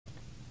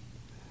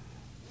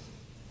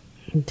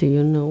Do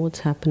you know what's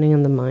happening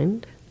in the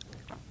mind?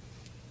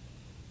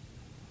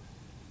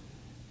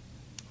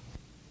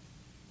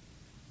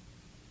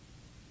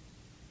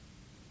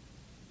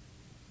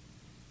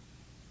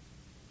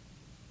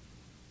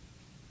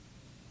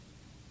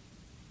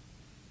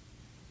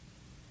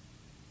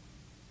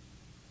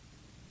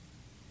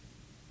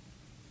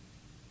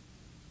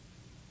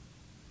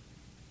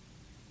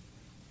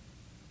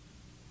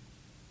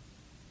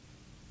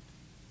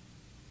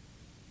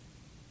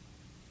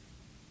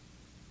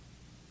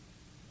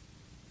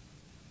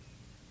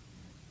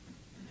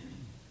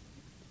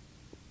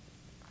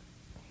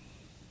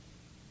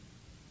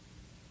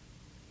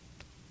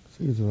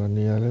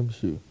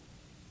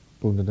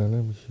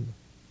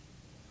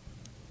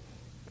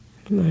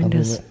 Mind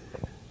has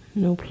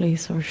no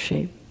place or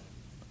shape,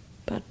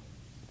 but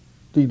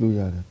you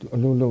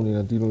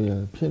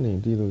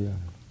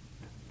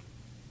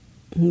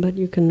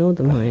can know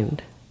the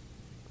mind.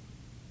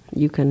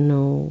 You can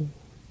know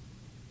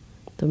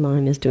the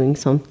mind is doing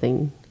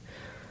something.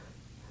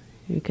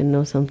 You can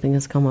know something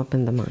has come up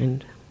in the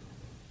mind.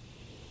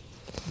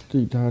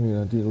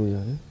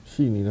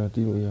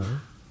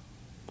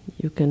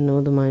 You can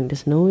know the mind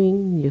is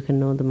knowing. You can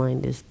know the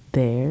mind is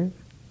there.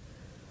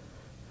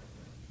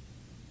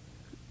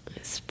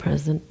 It's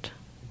present.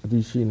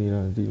 You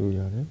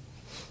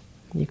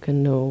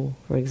can know,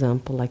 for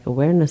example, like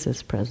awareness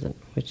is present,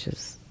 which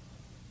is...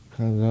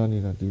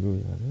 You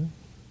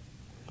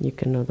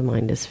can know the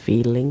mind is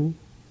feeling.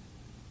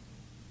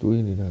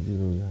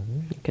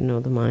 You can know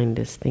the mind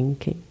is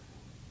thinking.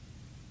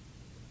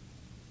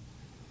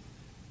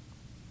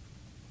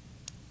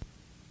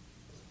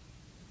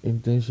 You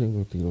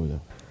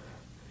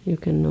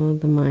can know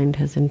the mind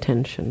has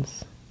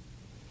intentions,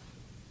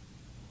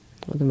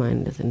 or the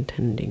mind is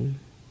intending.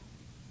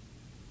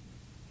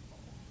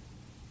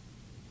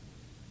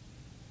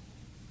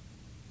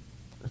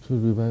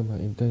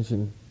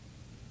 Intention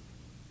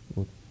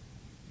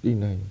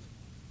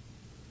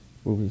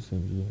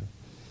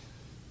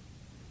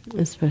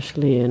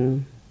Especially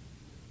in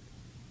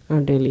our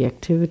daily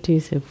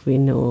activities, if we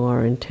know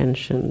our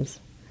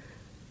intentions,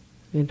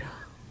 it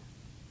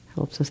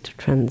helps us to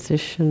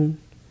transition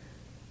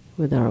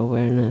with our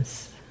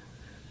awareness.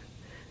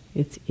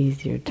 It's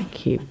easier to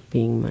keep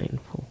being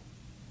mindful.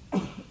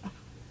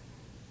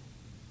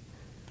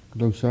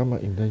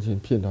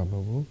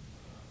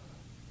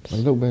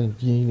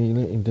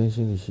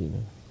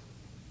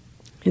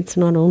 It's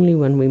not only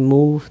when we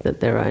move that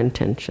there are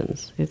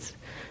intentions.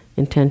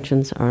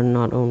 Intentions are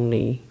not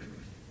only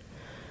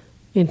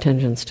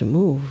intentions to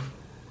move.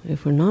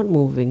 If we're not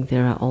moving,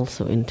 there are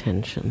also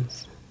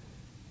intentions.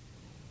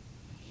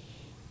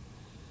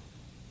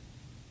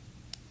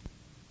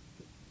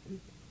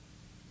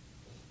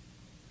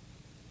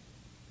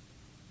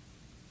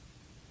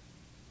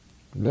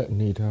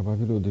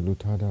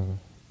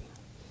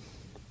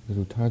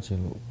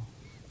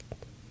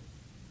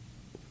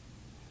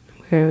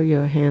 Where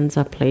your hands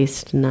are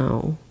placed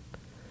now,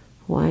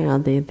 why are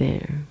they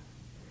there?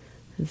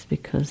 It's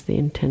because the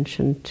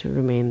intention to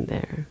remain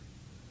there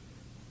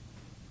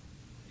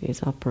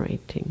is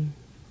operating.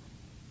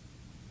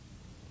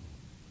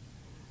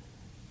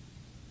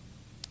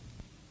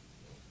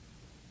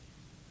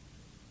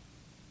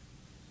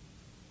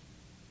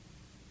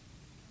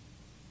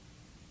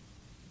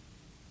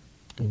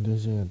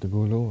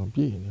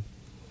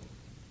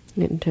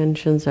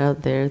 Intentions are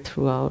there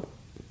throughout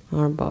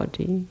our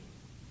body.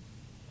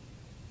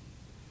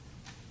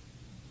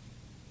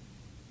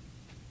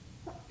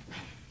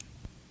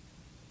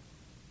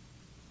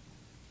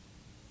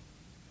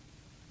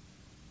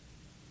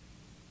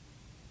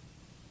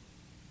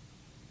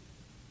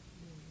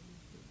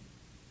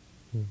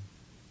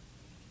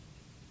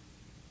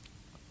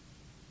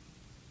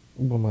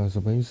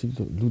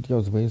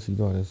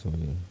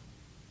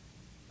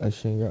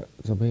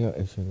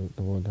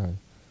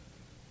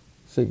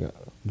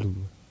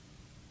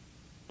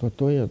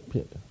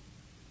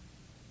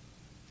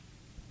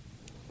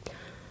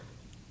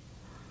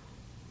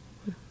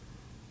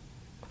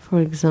 For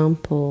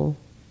example,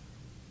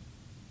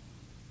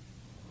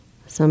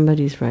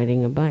 somebody's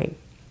riding a bike.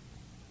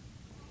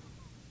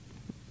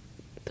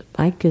 The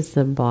bike is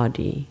the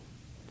body,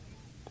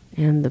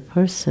 and the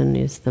person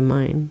is the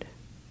mind.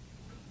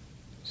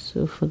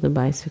 So for the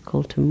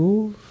bicycle to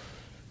move,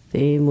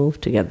 they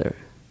move together.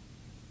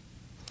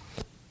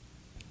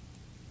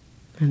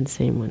 And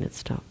same when it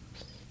stops.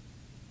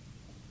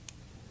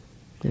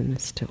 Then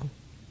it's still.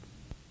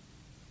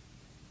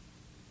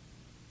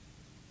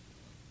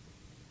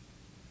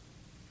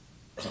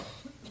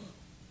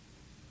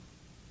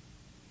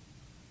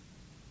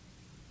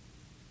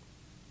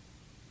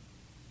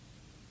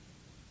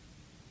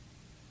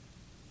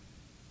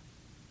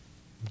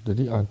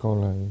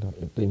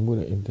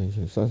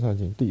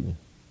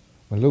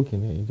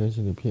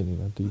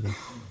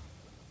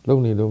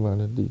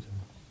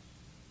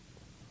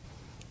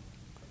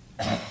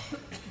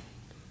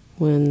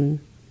 When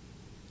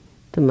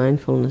the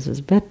mindfulness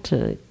is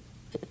better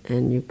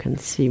and you can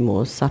see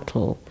more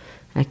subtle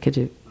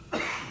activities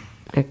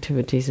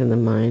in the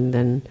mind,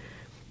 then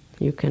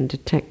you can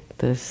detect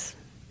the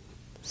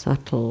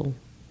subtle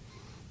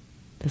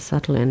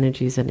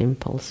energies and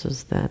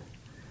impulses that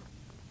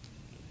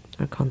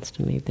are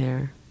constantly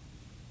there,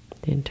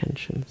 the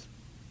intentions.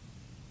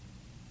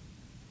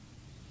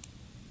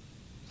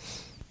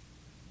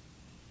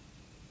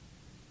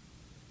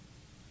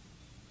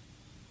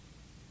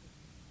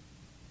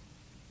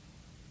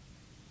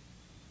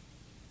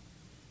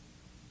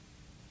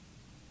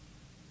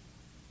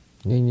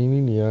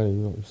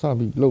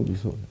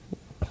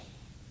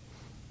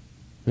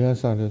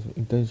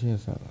 Intention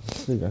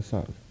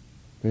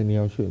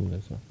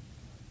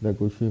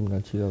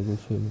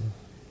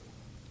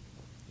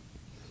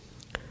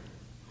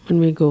When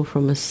we go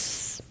from a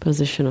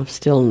position of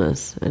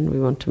stillness and we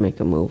want to make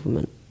a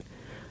movement,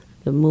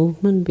 the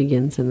movement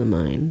begins in the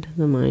mind.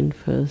 The mind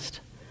first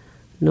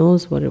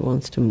knows what it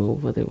wants to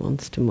move, whether it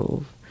wants to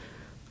move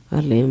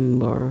a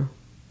limb or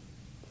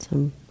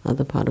some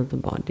other part of the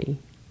body.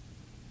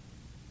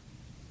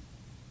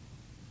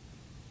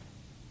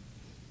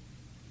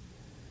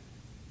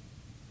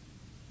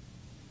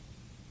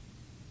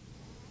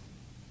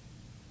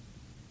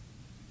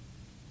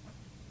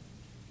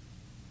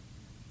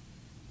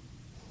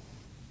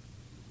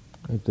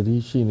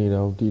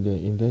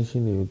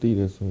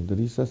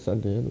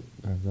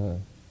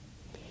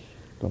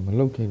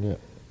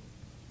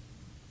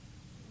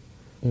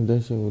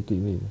 Intention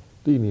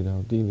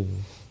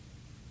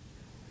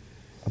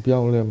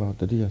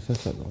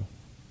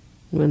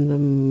When the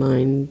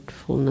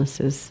mindfulness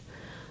is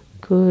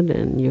good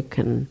and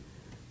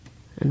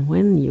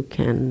when you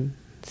can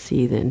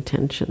see the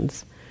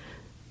intentions,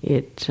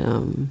 it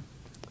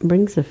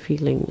brings a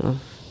feeling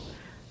of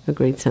a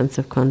great sense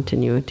of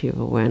continuity of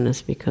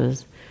awareness,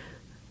 because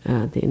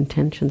the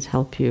intentions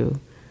help you.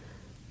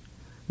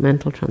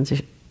 Mental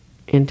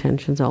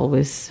intentions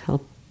always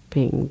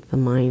helping the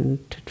mind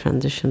to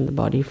transition the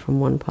body from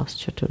one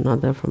posture to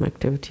another, from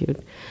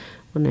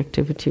one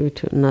activity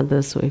to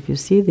another. So if you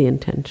see the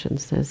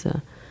intentions, there's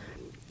a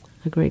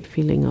great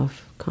feeling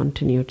of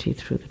continuity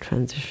through the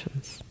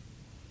transitions.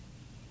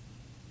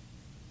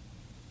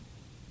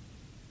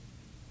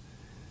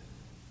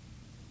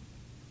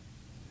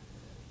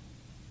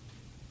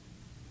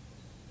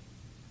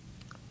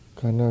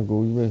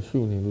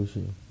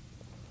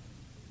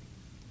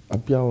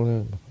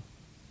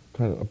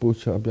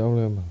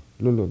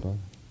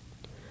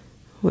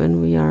 When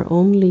we are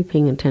only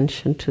paying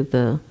attention to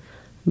the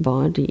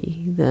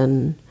body,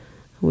 then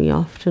we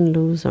often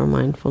lose our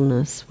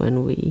mindfulness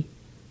when we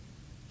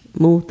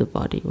move the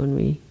body, when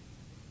we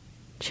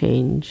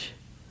change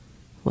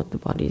what the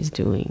body is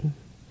doing.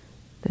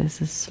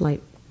 There's a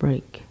slight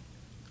break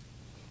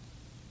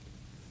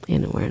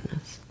in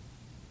awareness.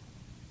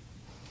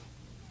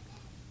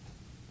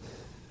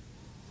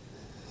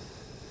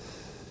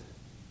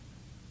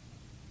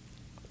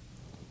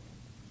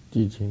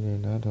 Teaching?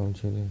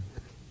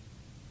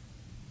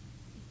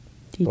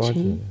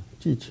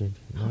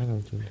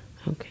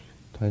 Okay.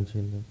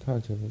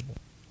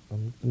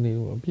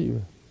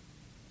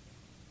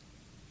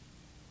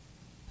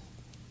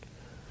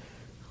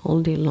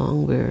 All day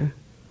long we're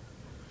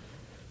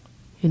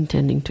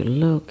intending to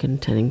look,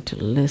 intending to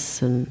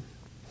listen,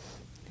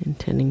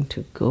 intending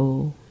to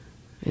go,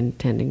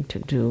 intending to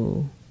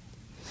do.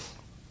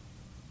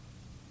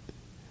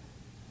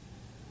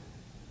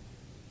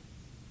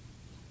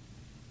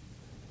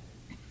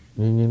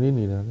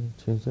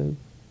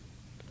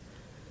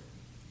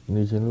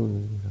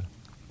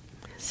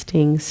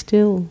 Staying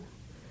still,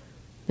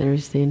 there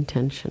is the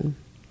intention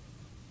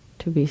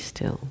to be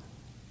still.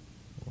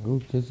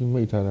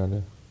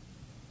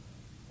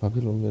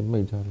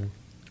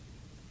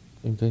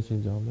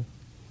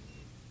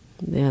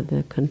 They are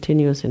the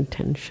continuous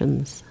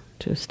intentions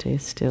to stay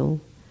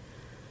still.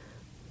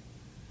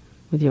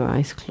 With your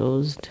eyes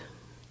closed,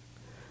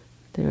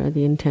 there are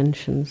the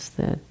intentions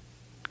that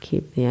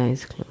keep the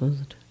eyes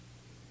closed.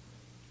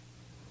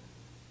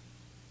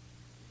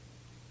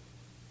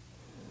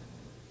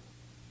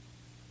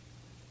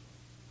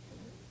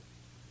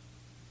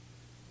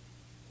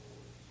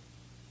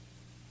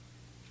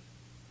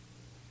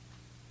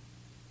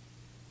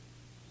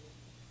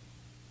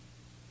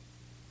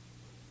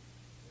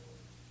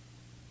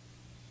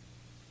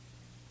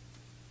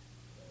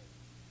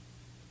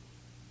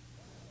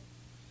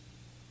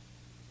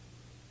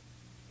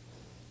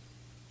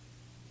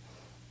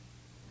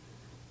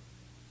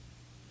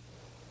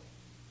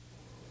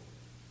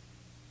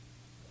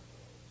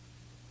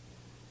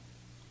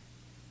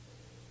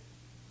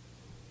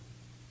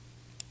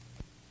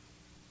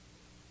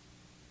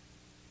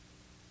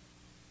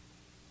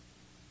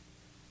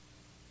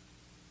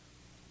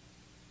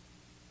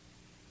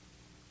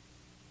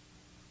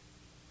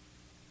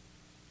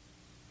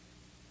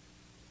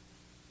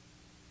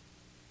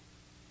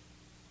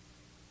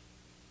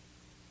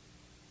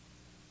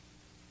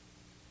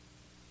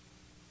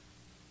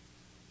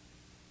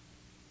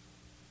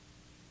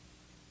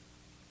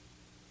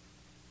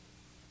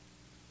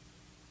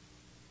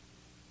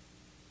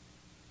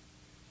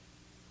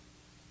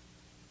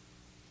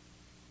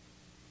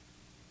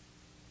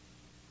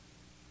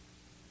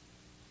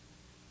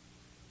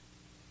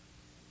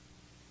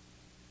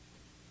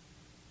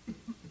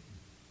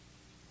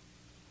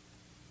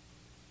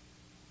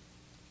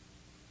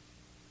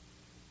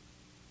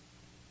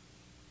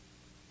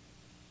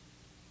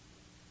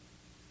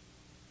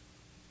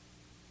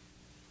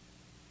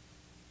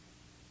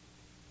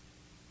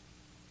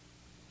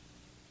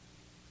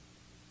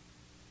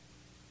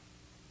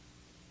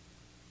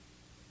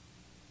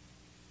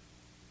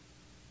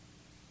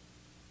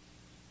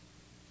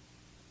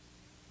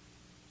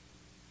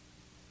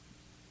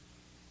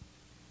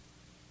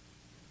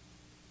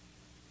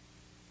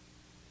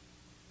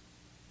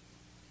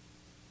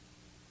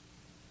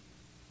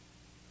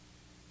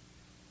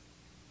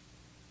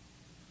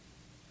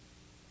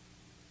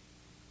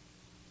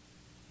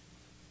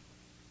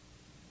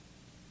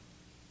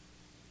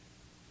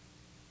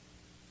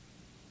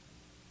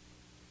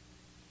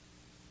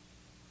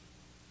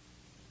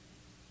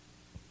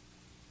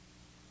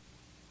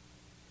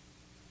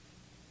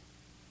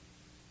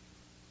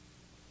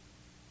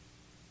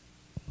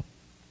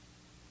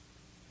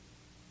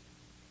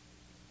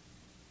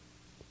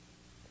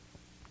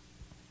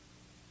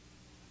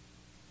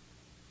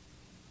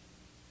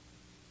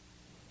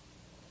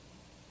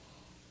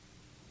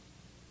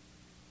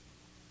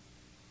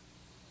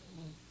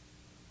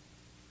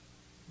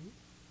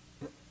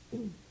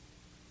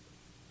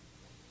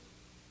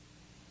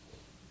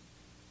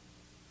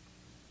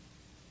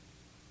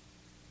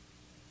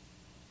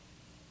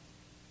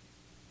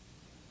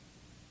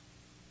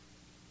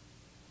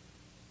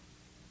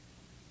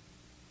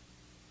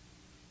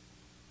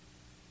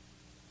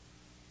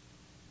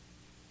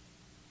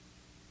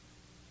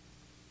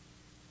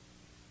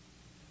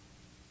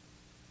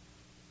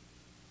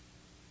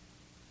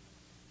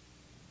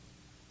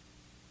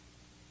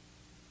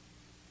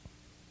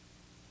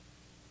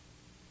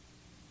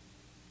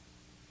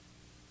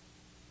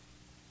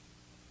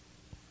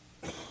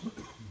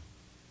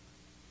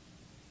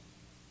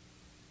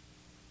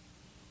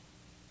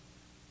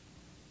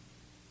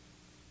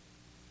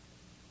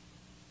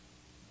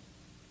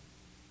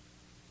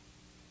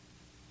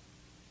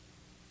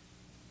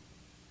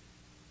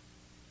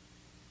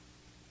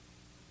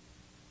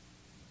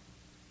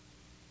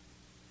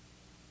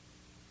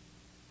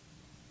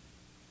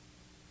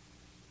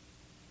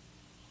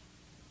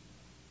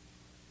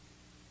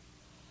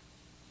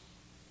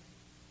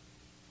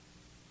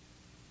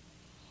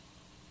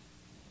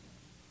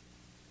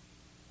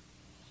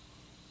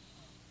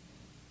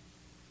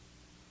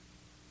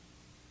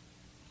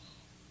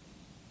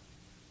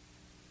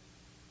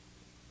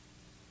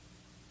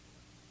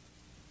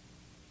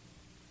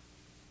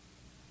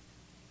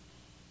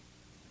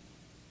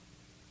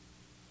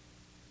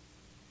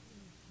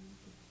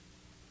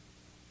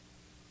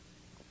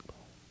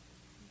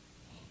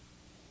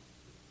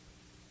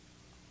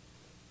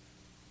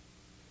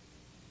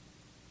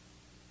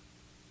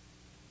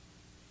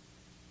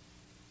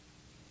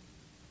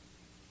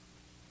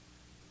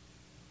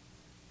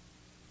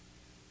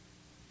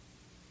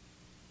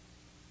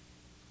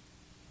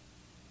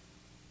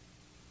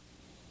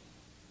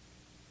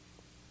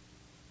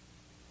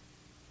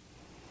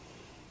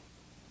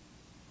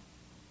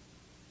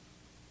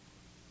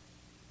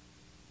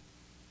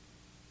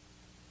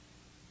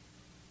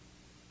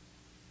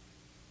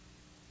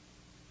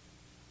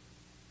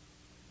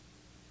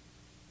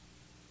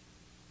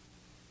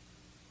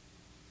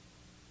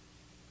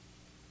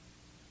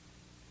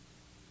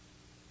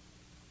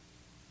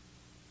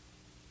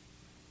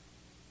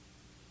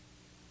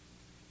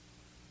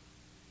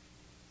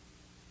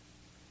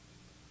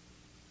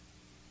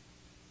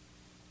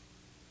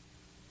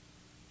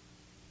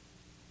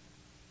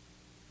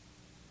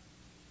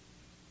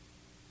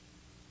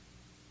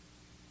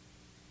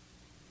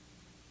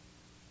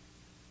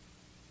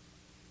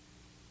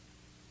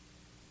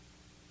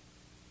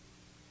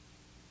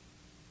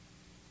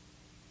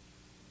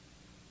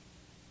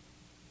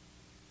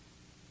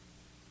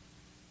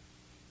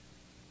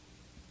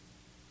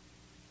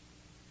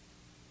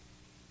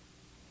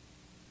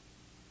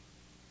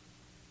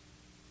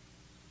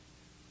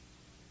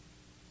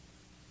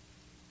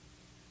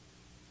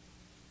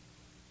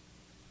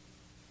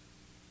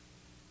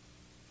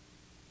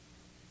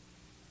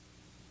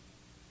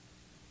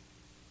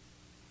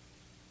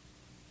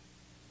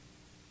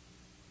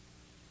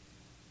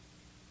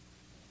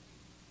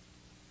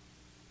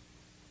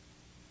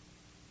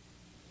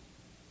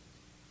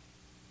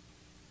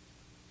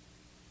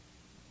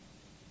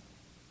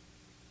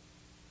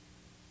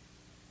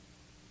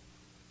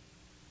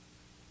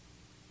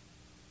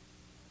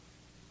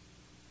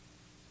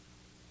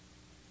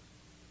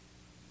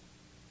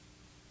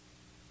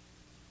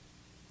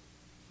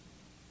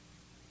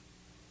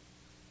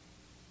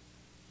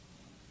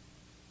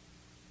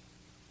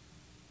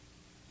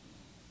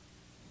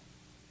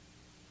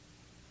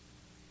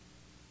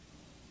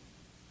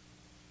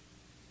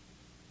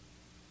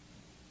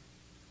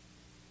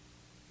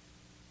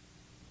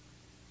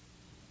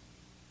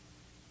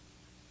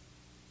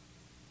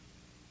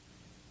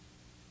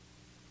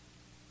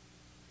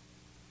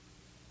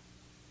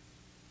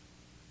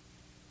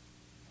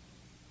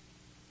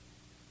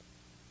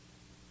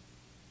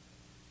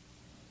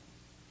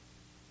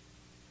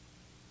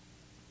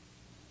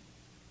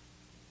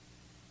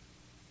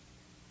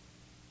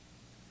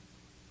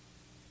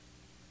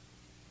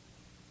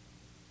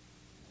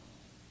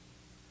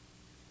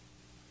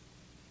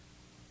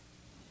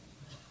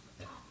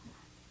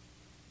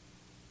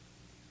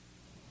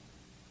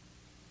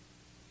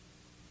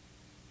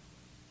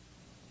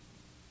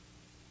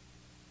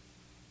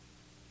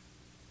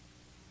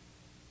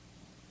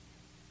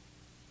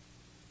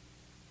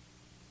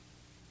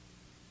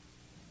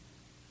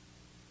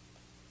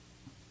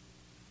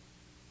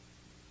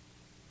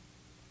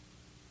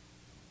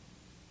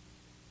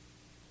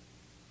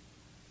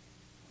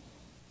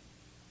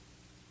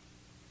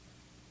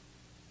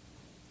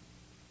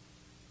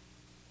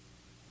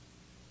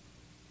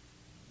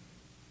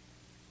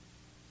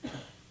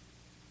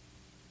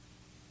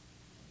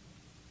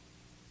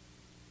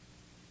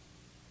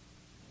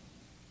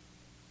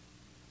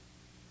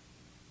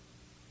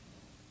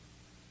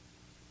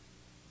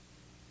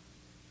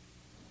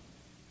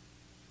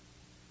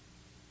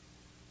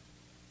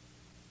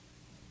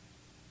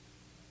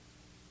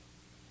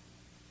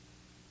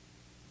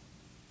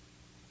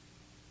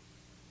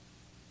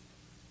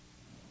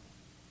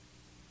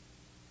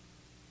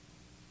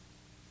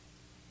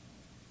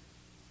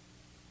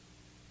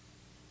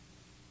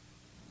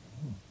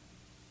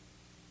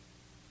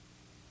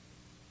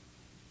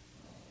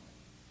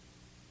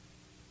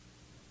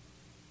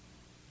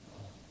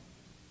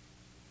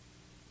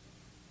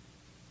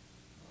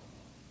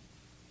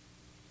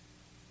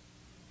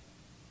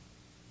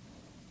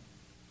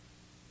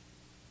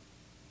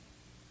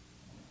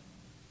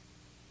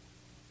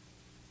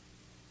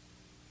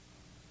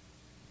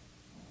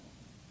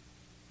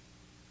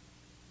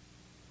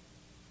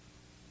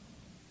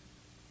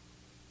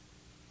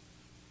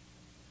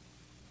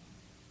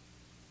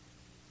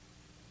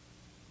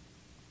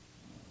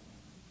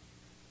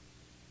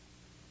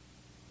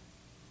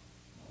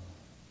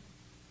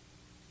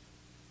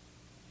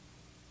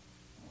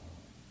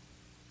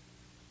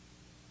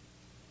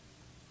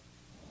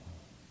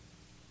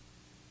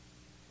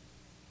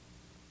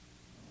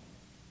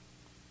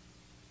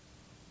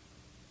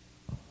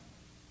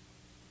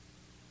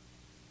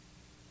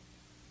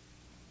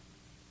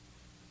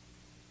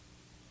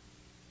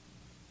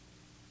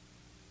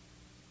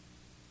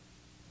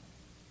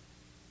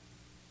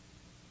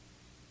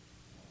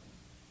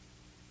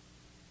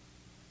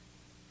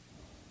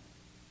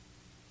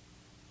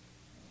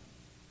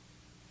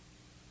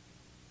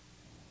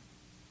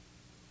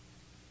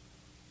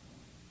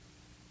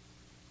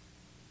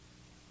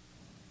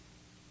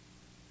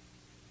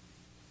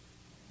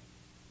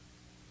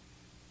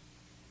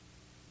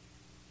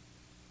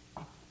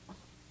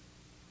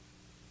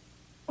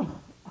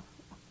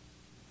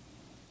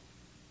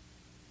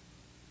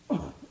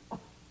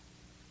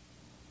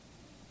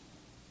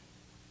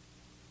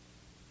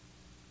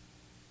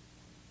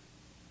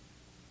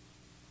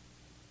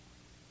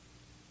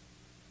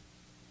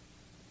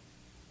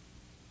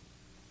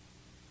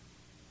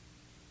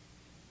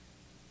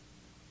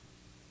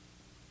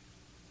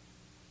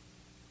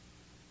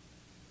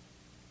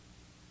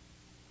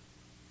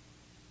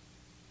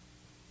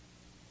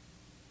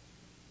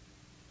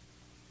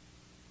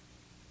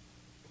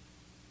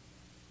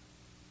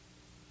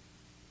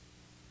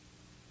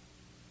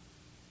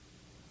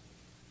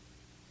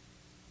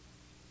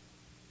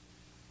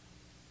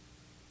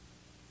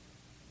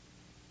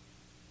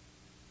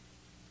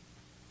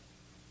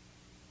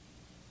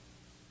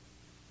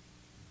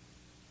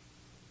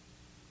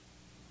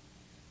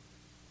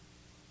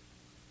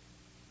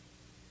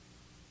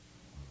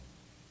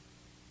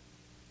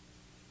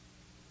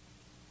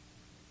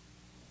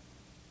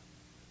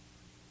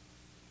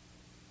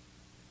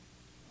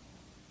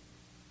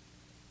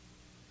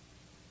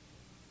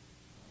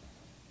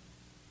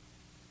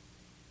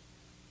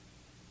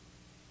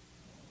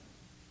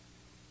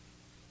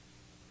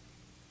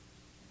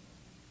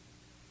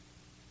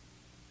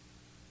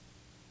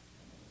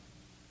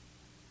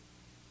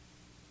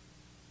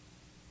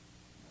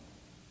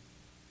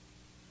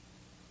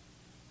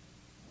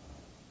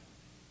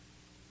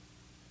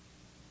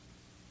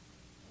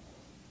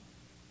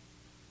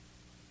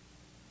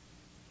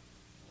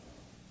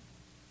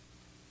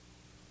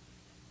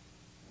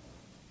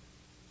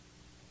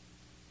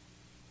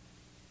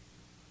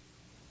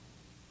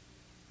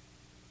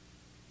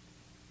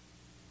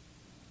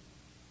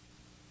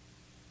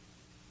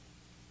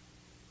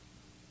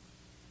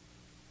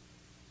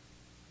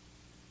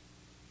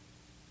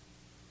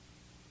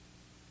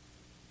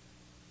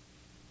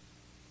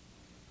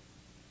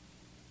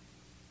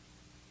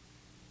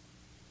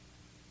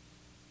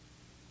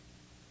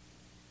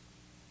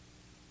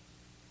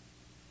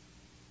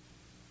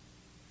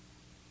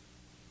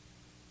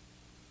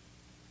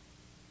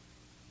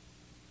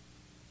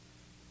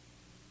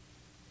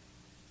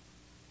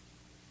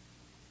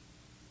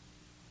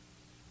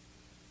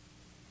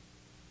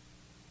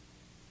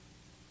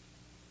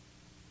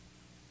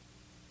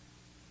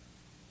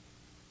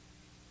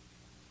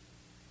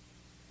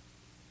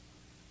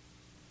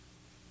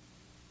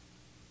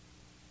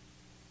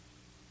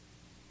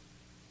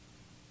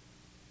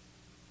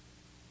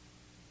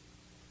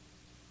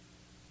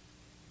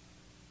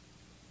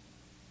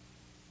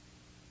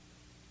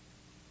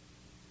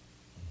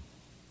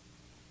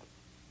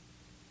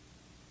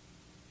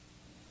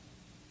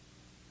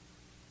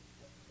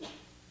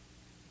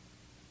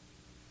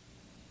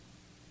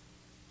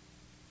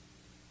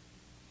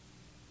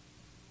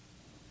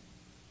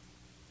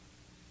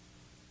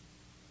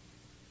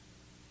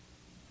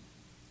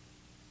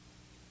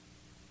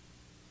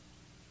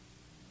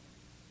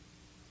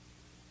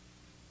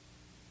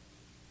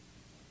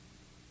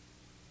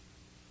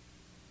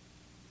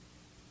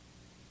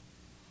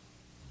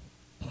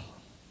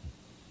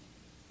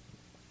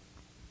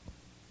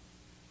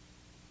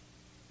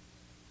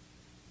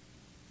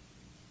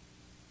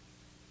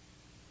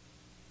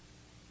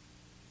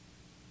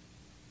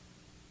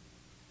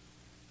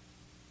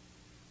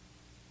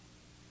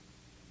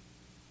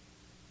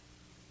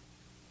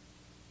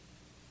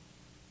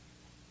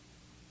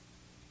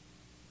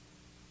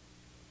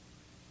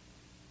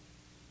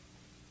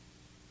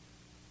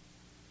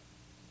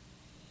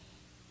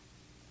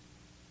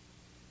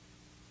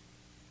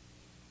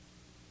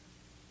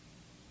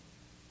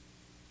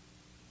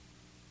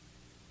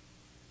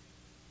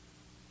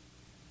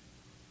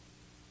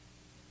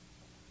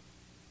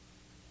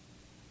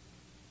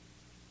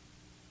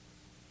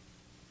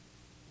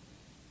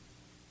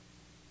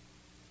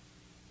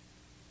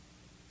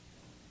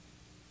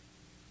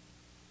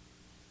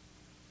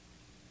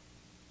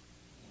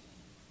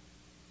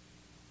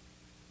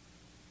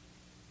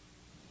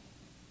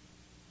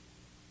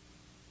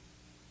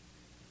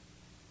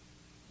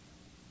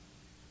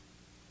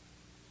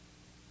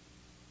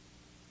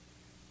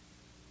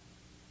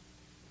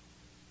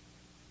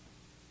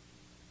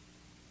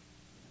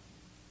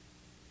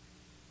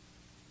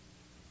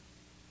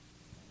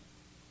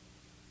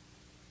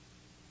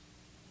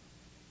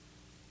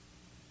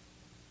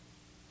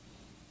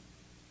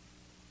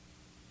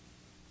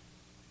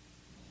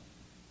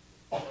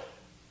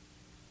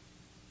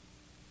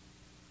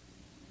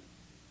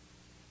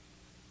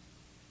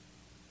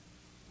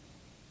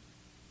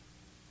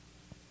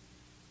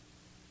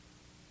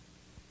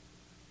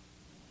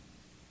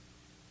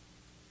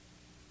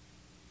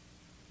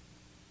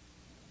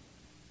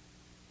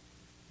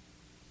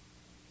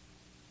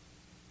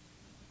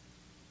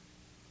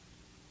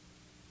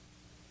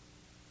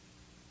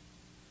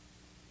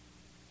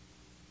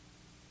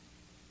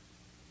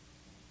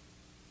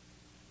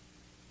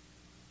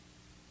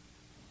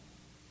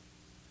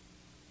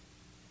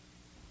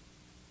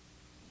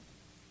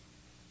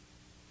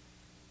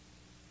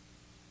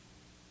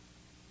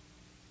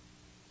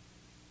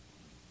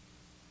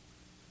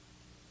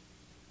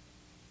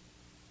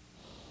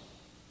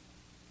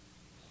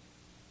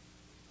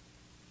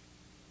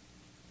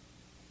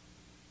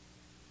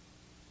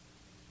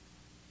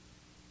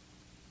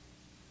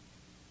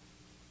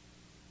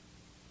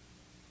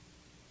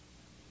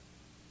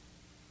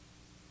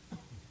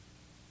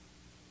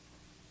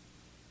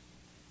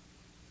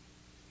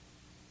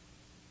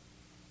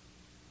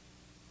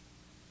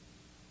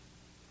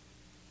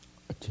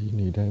 chỉ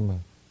này đây mà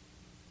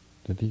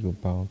để đi của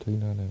bao thấy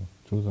na này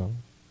chú giáo.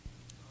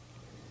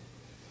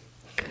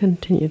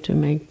 Continue to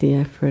make the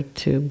effort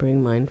to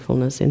bring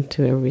mindfulness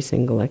into every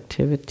single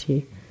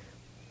activity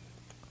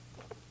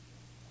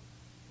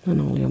and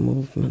all your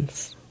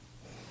movements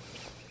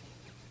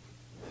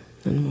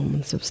and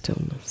moments of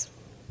stillness.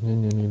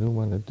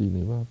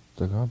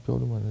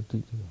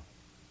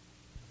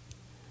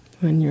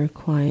 When you're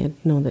quiet,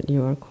 know that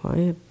you are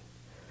quiet.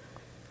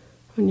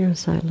 When you're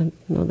silent,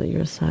 know that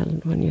you're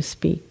silent. When you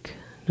speak,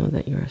 know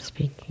that you are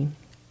speaking.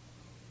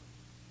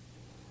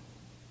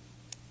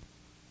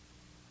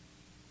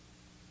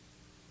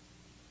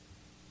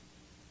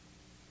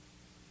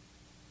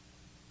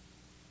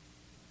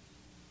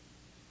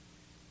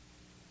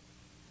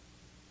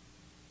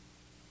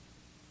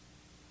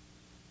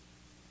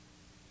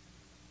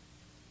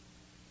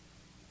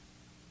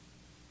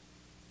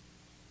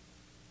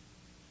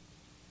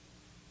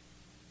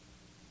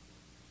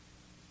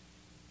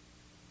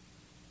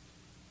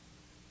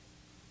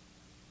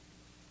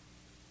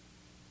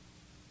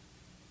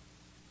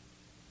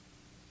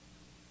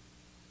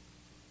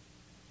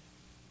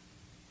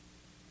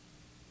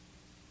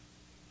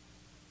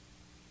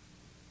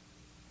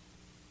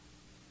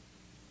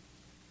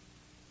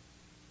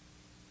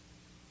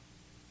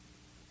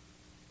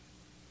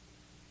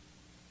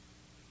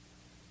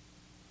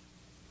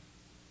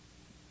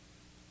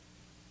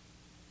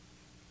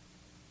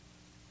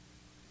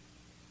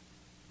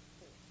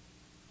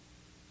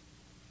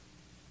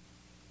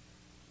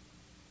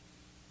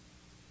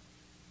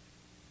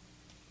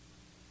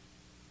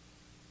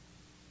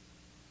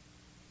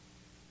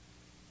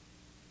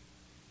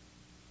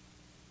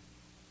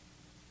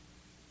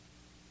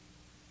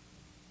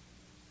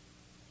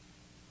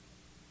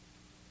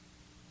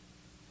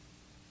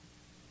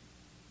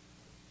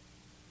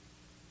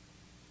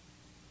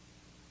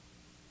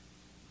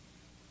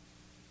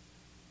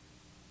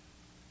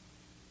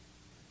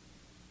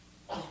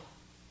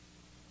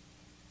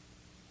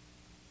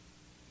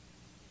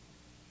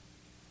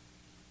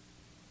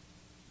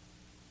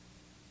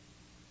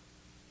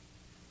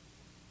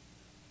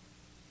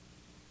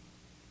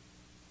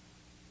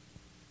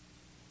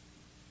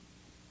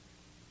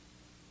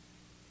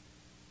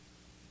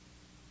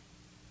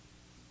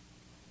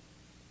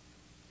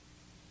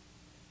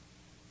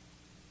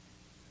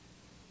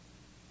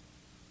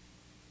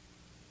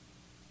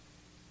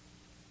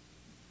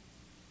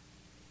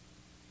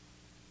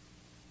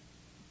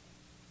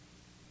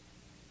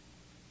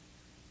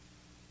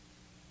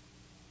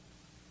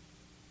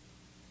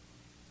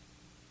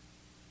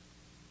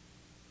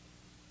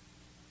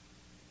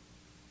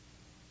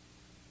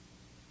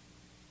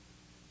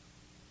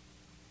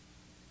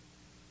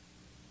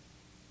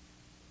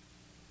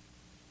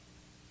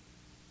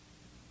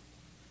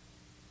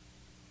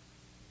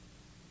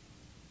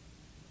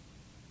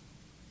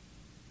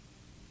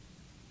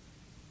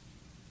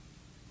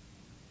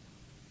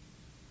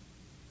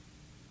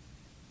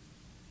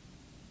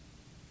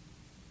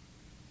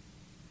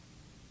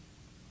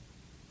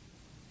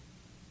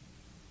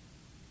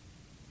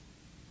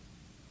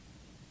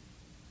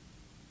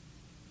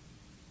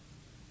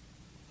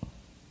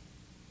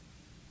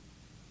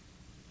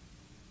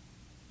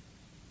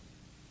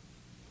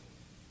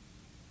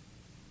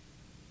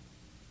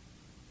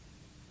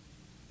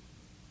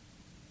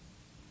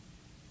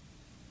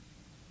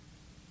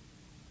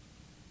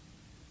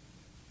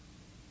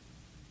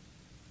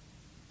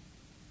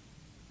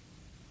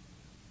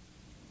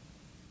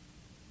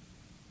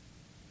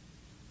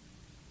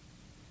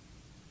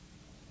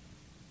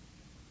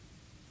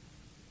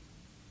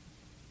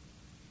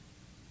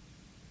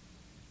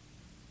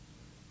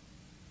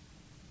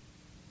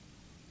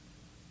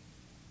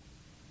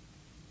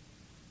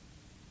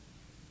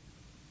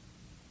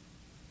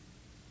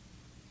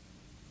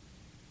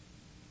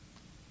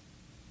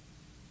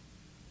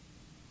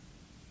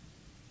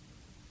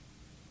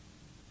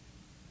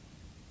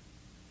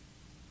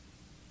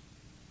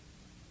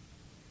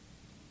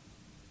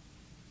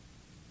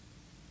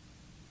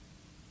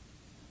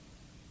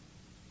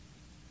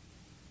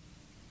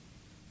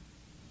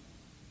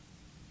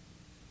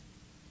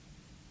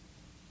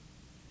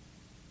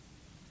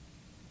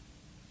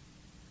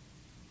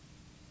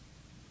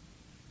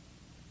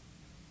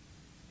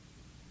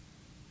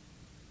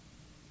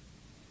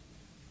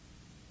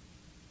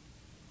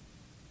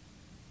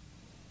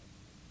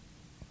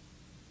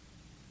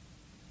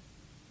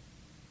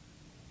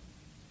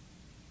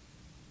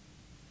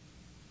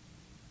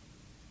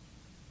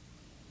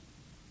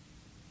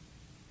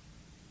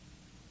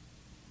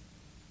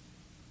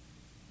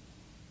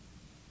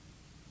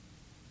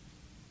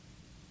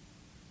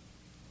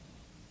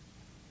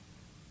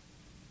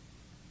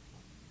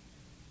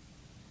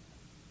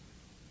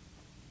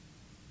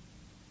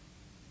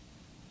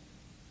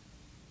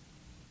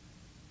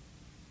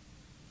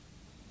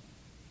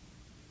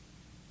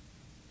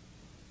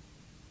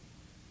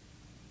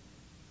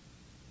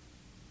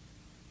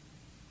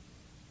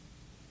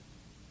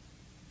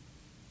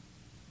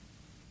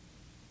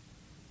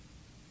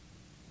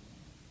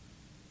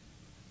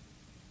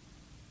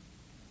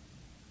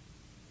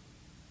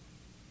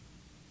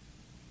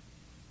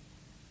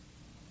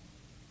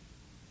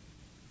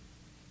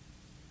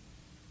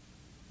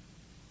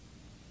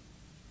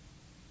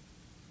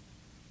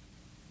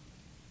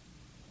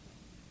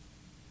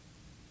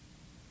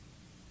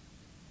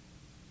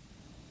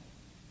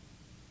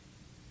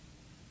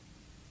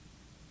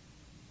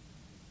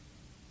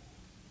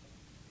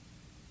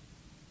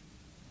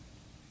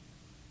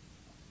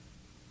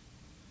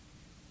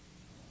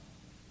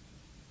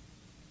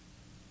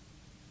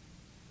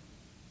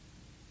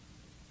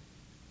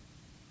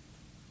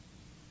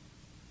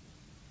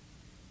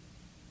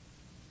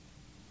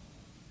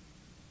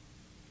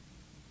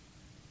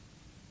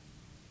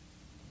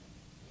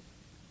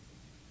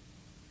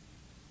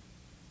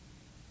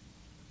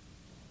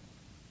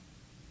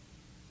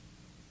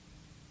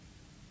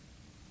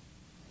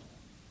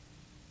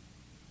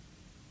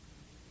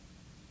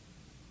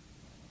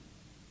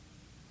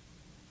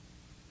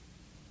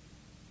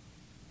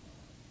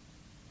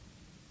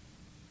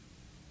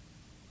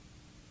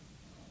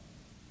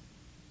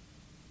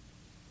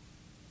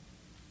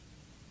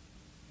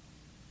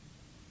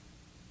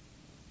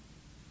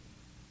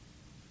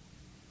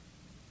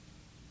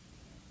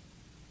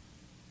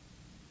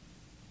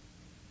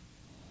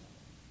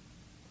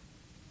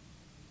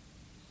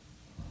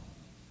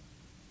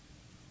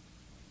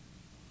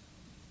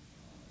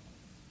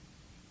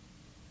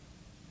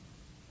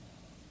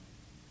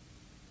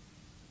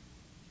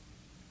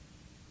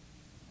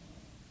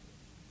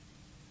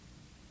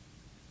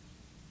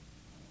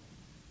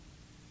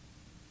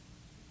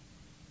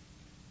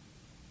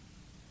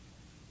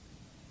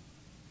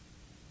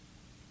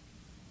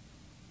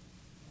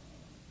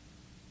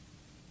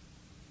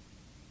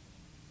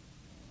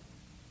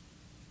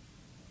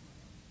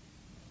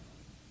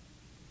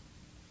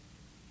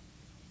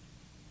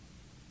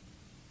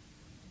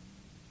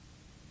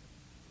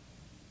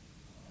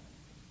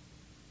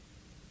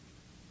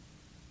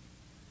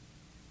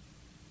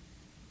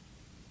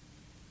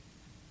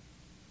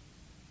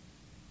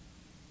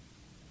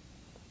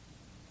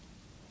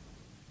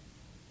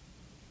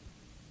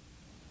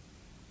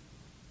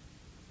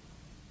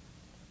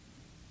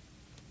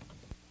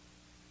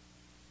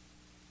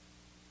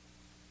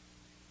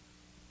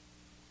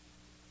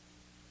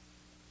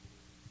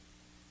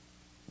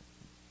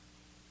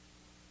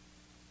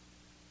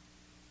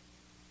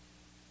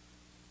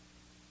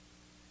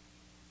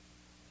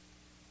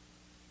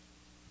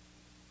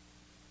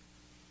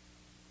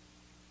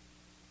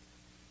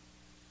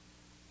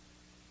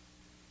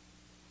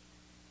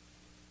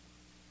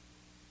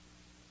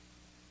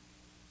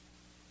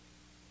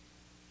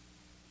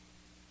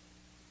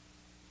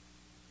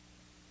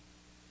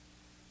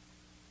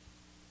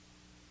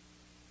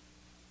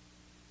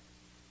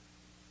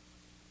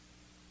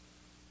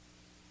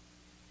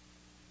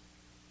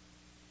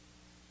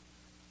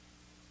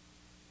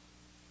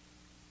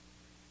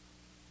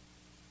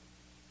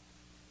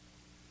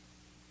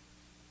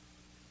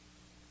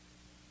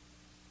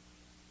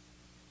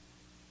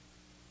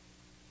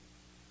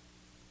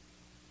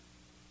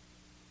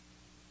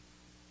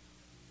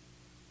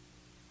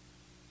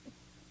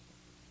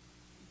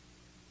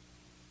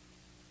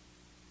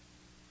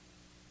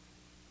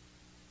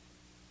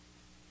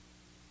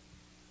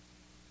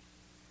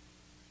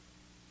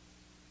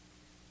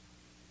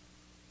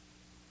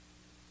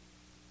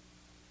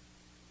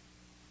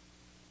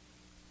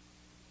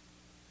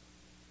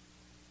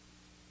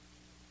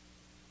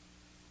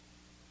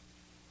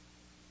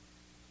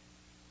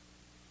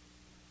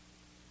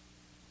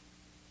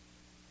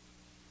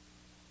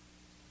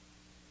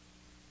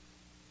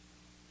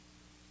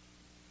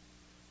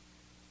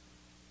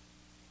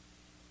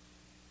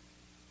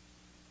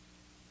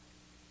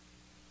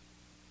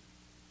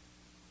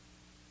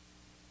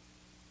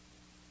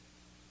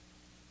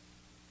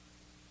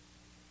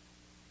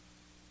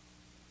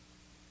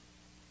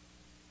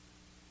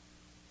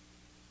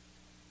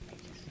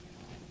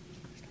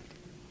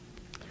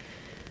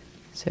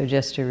 So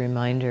just a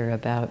reminder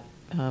about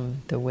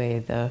the way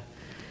the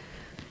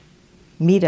meetup